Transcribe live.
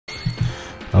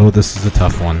Oh, this is a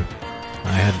tough one.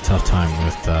 I had a tough time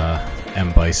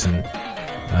with Bison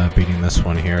beating this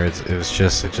one here. It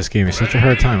just gave me such a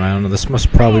hard time. I don't know. This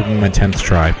must probably be my 10th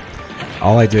try.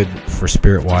 All I did for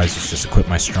spirit-wise is just equip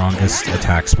my strongest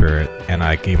attack spirit, and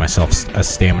I gave myself a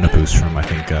stamina boost from, I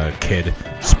think, Kid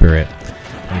Spirit.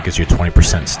 And it gives you a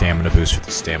 20% stamina boost for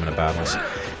the stamina battles.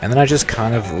 And then I just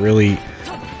kind of really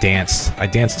danced. I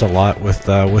danced a lot with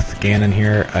Ganon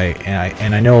here.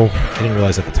 And I know I didn't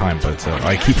realize at the time, but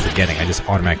I keep forgetting. I just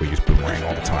automatically use Boomerang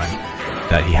all the time.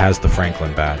 That he has the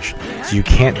Franklin badge, so you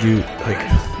can't do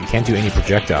any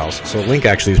projectiles. So Link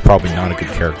actually is probably not a good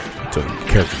character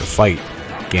to fight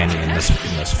Ganon in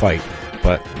this fight,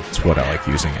 but it's what I like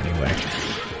using anyway.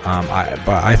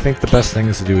 But I think the best thing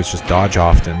is to do is just dodge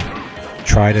often.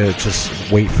 Try to just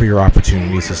wait for your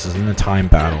opportunities. This isn't a time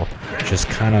battle. Just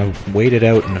kind of wait it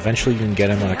out, and eventually you can get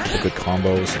him on a couple good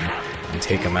combos and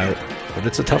take him out. But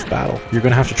it's a tough battle. You're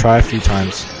gonna have to try a few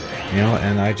times, you know.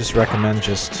 And I just recommend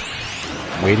just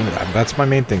waiting. That's my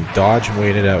main thing. Dodge and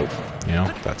wait it out. You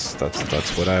know, that's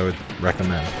what I would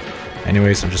recommend.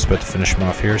 Anyways, I'm just about to finish him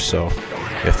off here. So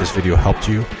if this video helped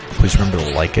you, please remember to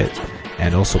like it,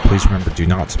 and also please remember, do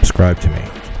not subscribe to me.